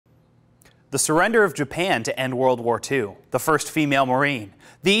The surrender of Japan to end World War II, the first female Marine.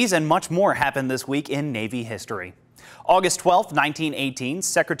 These and much more happened this week in Navy history. August 12, 1918,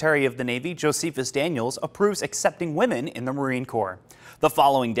 Secretary of the Navy Josephus Daniels approves accepting women in the Marine Corps. The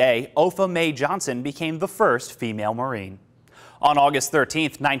following day, Opha May Johnson became the first female Marine. On August 13,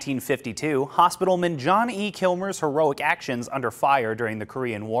 1952, hospitalman John E. Kilmer's heroic actions under fire during the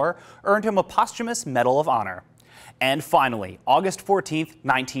Korean War earned him a posthumous Medal of Honor. And finally, August 14,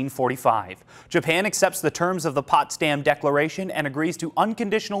 1945, Japan accepts the terms of the Potsdam Declaration and agrees to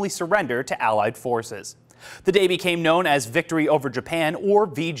unconditionally surrender to Allied forces. The day became known as Victory over Japan, or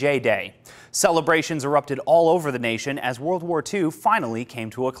VJ Day. Celebrations erupted all over the nation as World War II finally came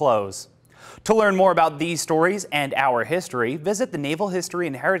to a close. To learn more about these stories and our history, visit the Naval History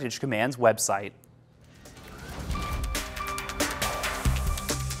and Heritage Command's website.